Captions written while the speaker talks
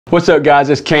What's up guys,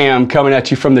 it's Cam coming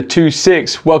at you from the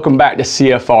 2-6. Welcome back to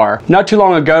CFR. Not too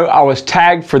long ago, I was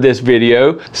tagged for this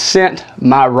video, Scent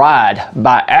My Ride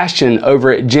by Ashton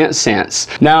over at Ashton Scents.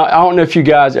 Now, I don't know if you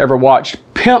guys ever watched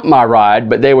Pimp My Ride,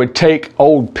 but they would take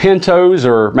old Pintos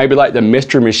or maybe like the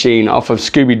Mystery Machine off of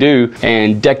Scooby-Doo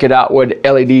and deck it out with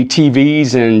LED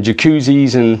TVs and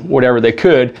jacuzzis and whatever they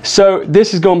could. So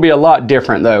this is going to be a lot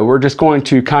different though. We're just going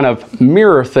to kind of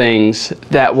mirror things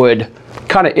that would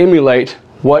kind of emulate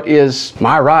what is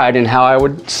my ride and how I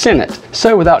would scent it.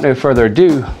 So without no further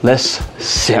ado, let's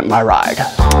scent my ride.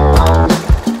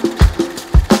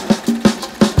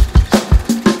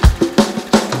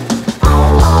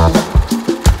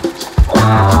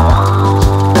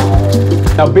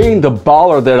 Now, being the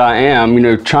baller that I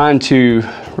am, trying to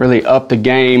really up the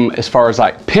game as far as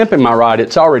like pimping my ride,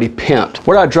 it's already pimped.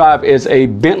 What I drive is a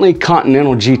Bentley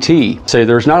Continental GT. So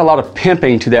there's not a lot of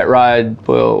pimping to that ride.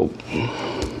 Well,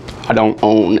 I don't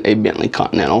own a Bentley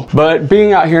Continental, but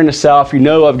being out here in the South,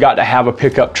 I've got to have a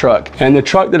pickup truck. And the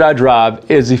truck that I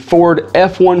drive is the Ford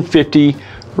F-150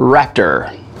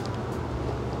 Raptor.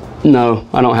 No,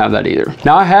 I don't have that either.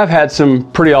 Now, I have had some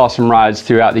pretty awesome rides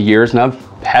throughout the years, and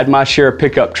I've had my share of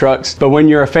pickup trucks, but when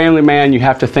you're a family man, you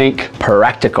have to think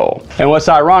practical. And what's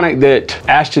ironic that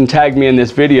Ashton tagged me in this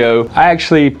video, I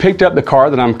actually picked up the car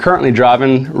that I'm currently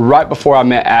driving right before I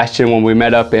met Ashton when we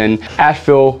met up in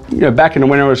Asheville, back in the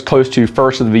winter. It was close to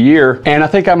first of the year. And I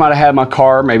think I might've had my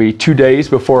car maybe 2 days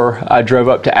before I drove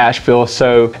up to Asheville.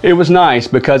 So it was nice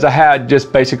because I had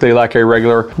just basically like a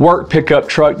regular work pickup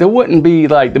truck that wouldn't be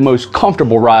like the most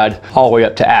comfortable ride all the way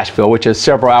up to Asheville, which is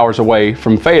several hours away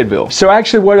from Fayetteville. So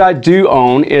actually what I do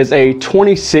own is a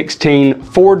 2016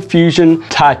 Ford Fusion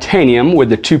Titanium with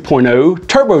the 2.0,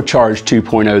 turbocharged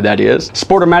 2.0 that is.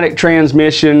 Sportomatic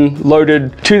transmission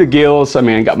loaded to the gills. I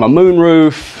mean, got my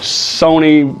moonroof,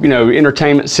 Sony,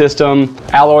 entertainment system,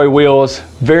 alloy wheels,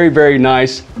 very, very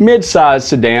nice. Mid-size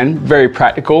sedan, very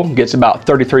practical, gets about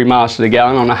 33 miles to the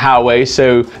gallon on the highway,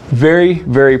 so very,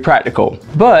 very practical.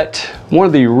 But one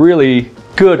of the really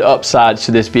good upsides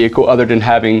to this vehicle, other than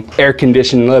having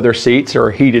air-conditioned leather seats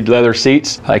or heated leather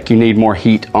seats, like you need more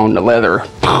heat on the leather.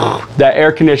 That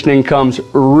air conditioning comes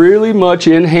really much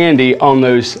in handy on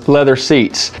those leather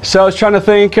seats. So I was trying to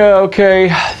think,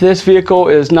 okay, this vehicle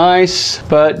is nice,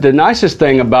 but the nicest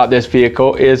thing about this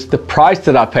vehicle is the price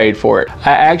that I paid for it.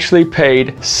 I actually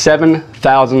paid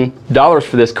 $7,000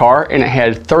 for this car, and it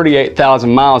had 38,000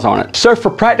 miles on it. So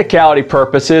for practicality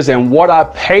purposes and what I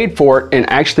paid for it and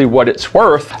actually what it's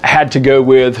worth, I had to go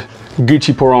with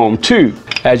Gucci pour Homme 2.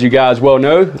 As you guys well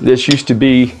know, this used to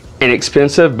be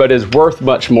inexpensive, but is worth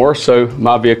much more. So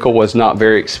my vehicle was not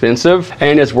very expensive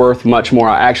and is worth much more.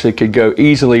 I actually could go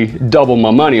easily double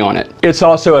my money on it. It's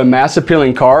also a mass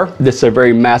appealing car. This is a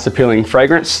very mass appealing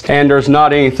fragrance, and there's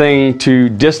not anything to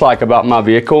dislike about my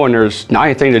vehicle, and there's not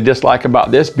anything to dislike about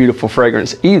this beautiful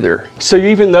fragrance either. So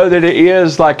even though that it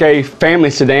is like a family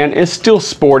sedan, it's still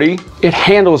sporty. It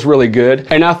handles really good,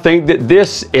 and I think that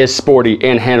this is sporty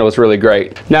and handles really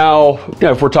great. Now,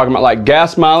 if we're talking about like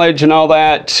gas mileage and all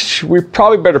that, we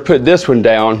probably better put this one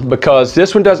down because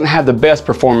this one doesn't have the best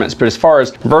performance, but as far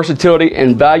as versatility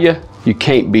and value, you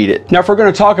can't beat it. Now, if we're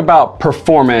going to talk about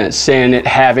performance and it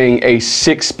having a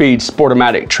 6-speed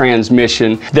Sportomatic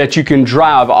transmission that you can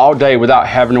drive all day without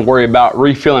having to worry about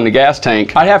refilling the gas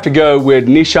tank, I'd have to go with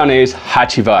Nichoné's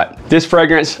Hachivat. This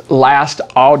fragrance lasts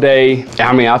all day.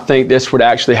 I mean, I think this would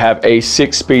actually have a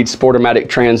 6-speed Sportomatic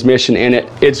transmission in it.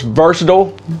 It's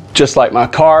versatile, just like my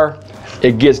car.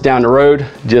 It gets down the road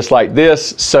just like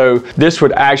this. So this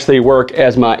would actually work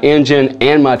as my engine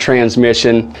and my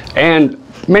transmission and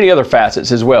many other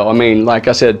facets as well. I mean, like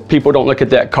I said, people don't look at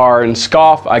that car and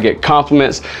scoff. I get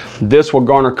compliments. This will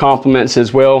garner compliments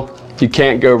as well. You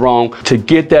can't go wrong. To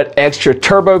get that extra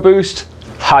turbo boost,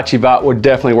 Hachivat would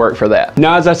definitely work for that.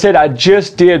 Now, as I said, I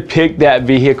just did pick that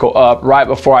vehicle up right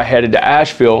before I headed to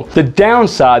Asheville. The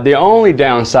downside, the only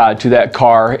downside to that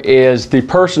car is the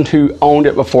person who owned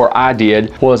it before I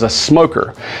did was a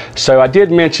smoker. So I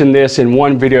did mention this in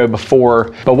one video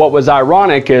before, but what was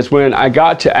ironic is when I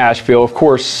got to Asheville, of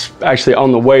course, actually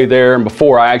on the way there and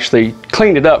before I actually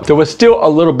cleaned it up, there was still a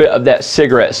little bit of that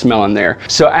cigarette smell in there.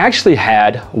 So I actually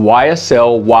had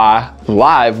YSL Y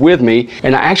Live with me,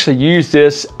 and I actually used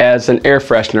this this as an air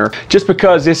freshener, just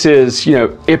because this is, you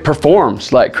know, it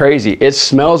performs like crazy. It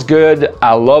smells good.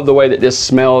 I love the way that this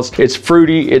smells. It's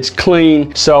fruity, it's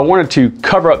clean. So I wanted to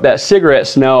cover up that cigarette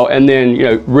smell and then, you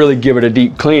know, really give it a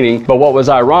deep cleaning. But what was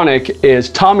ironic is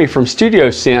Tommy from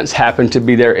Ashton Scents happened to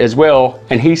be there as well,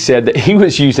 and he said that he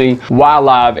was using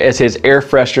Live as his air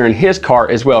freshener in his car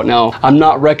as well. Now, I'm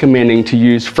not recommending to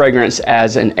use fragrance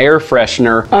as an air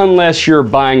freshener unless you're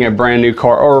buying a brand new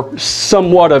car or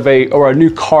somewhat of a new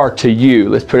car to you,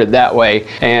 let's put it that way,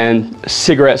 and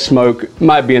cigarette smoke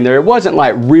might be in there. It wasn't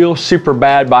like real super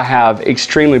bad, but I have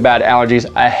extremely bad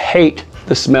allergies. I hate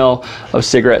the smell of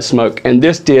cigarette smoke, and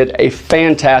this did a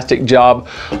fantastic job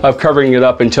of covering it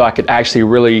up until I could actually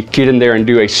really get in there and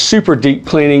do a super deep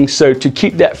cleaning. So to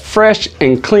keep that fresh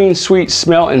and clean sweet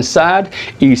smell inside,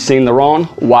 Yves Saint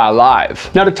Laurent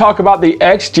Live. Now to talk about the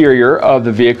exterior of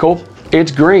the vehicle, it's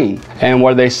green. And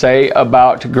what do they say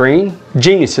about green?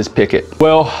 Geniuses pick it.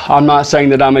 Well, I'm not saying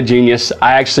that I'm a genius.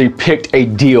 I actually picked a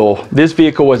deal. This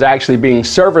vehicle was actually being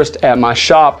serviced at my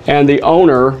shop, and the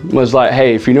owner was like,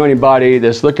 hey, if you know anybody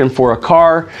that's looking for a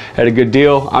car at a good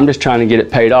deal, I'm just trying to get it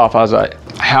paid off. I was like,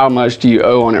 how much do you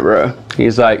owe on it, bro?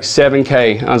 He's like,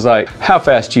 $7K. I was like, how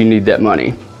fast do you need that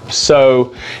money?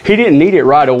 So he didn't need it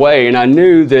right away, and I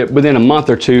knew that within a month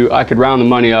or two I could round the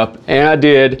money up, and I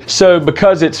did. So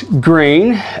because it's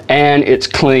green and it's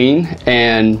clean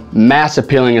and mass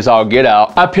appealing as all get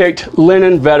out, I picked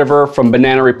Linen Vetiver from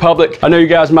Banana Republic. I know you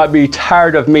guys might be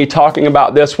tired of me talking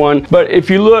about this one, but if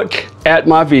you look at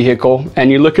my vehicle and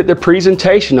you look at the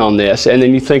presentation on this, and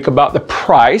then you think about the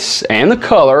price and the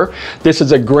color, this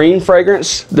is a green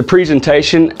fragrance. The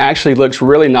presentation actually looks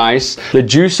really nice. The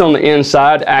juice on the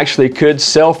inside actually could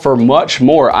sell for much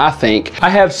more, I think. I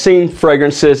have seen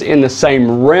fragrances in the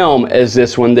same realm as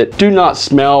this one that do not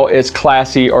smell as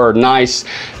classy or nice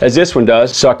as this one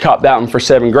does. So I copped that one for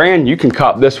 $7 grand. You can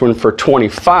cop this one for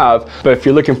 25. But if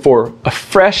you're looking for a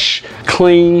fresh,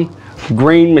 clean,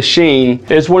 green machine,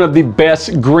 is one of the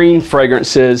best green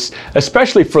fragrances,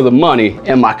 especially for the money,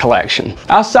 in my collection.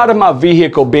 Outside of my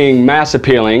vehicle being mass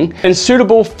appealing and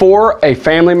suitable for a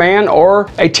family man or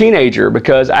a teenager,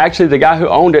 because actually the guy who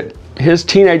owned it, his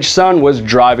teenage son was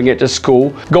driving it to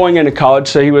school, going into college.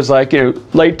 So he was like, you know,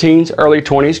 late teens, early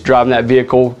 20s, driving that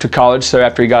vehicle to college. So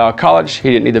after he got out of college,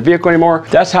 he didn't need the vehicle anymore.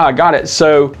 That's how I got it.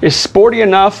 So it's sporty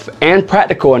enough and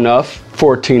practical enough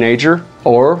for a teenager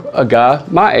or a guy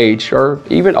my age or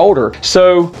even older.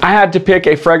 So I had to pick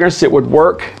a fragrance that would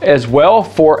work as well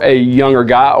for a younger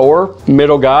guy or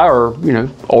middle guy or, you know,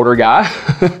 older guy.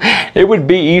 It would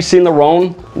be Yves Saint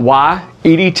Laurent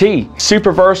EDT.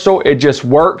 Super versatile, it just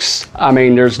works. I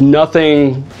mean, there's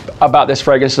nothing about this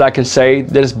fragrance that I can say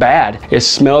that is bad. It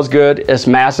smells good, it's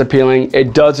mass appealing,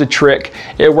 it does a trick,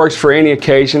 it works for any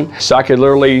occasion. So I could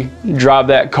literally drive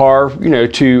that car, you know,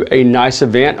 to a nice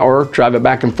event or drive it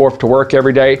back and forth to work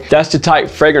every day. That's the type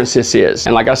fragrance this is.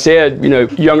 And like I said, you know,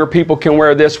 younger people can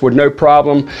wear this with no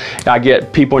problem. I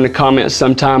get people in the comments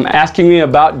sometime asking me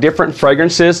about different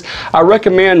fragrances. I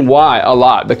recommend Y a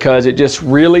lot because it just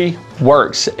really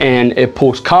works and it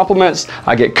pulls compliments.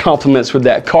 I get compliments with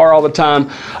that car all the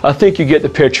time. I think you get the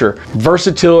picture.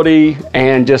 Versatility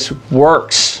and just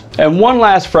works. And one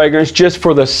last fragrance just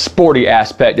for the sporty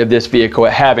aspect of this vehicle,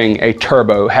 having a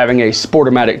turbo, having a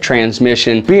Sportomatic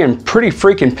transmission, being pretty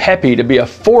freaking peppy to be a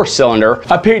 4-cylinder.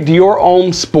 I picked Dior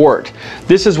Homme Sport.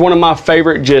 This is one of my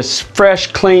favorite just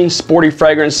fresh, clean, sporty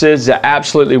fragrances that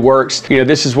absolutely works. You know,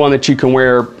 this is one that you can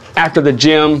wear after the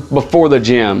gym, before the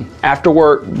gym, after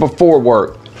work, before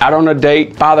work, out on a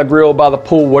date, by the grill, by the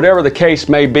pool, whatever the case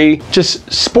may be.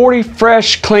 Just sporty,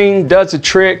 fresh, clean, does a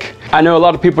trick. I know a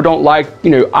lot of people don't like, you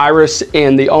know, iris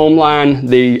in the Homme line.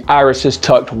 The iris is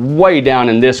tucked way down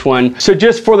in this one. So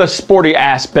just for the sporty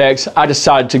aspects, I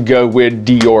decided to go with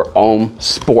Dior Homme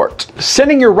Sport.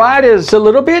 Setting your ride is a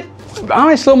little bit, it's a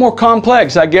little more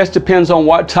complex. I guess depends on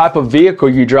what type of vehicle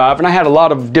you drive. And I had a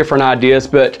lot of different ideas,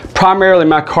 but primarily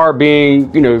my car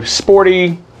being, you know,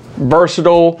 sporty,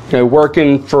 versatile, you know,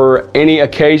 working for any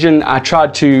occasion. I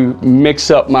tried to mix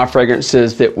up my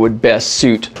fragrances that would best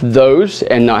suit those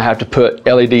and not have to put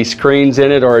LED screens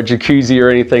in it or a jacuzzi or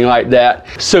anything like that.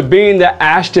 So being that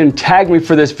Ashton tagged me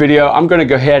for this video, I'm going to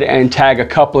go ahead and tag a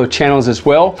couple of channels as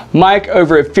well. Mike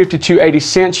over at 5280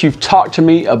 Scents, you've talked to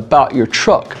me about your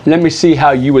truck. Let me see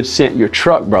how you would scent your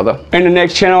truck, brother. And the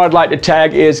next channel I'd like to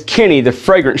tag is Kenny the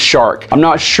Fragrance Shark. I'm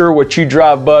not sure what you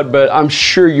drive, bud, but I'm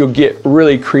sure you'll get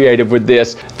really creative associated with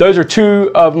this. Those are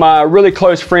two of my really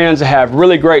close friends that have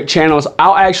really great channels.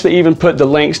 I'll actually even put the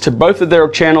links to both of their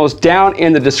channels down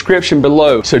in the description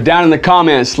below. So down in the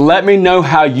comments, let me know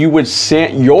how you would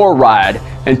scent your ride.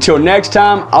 Until next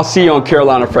time, I'll see you on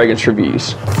Carolina Fragrance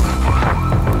Reviews.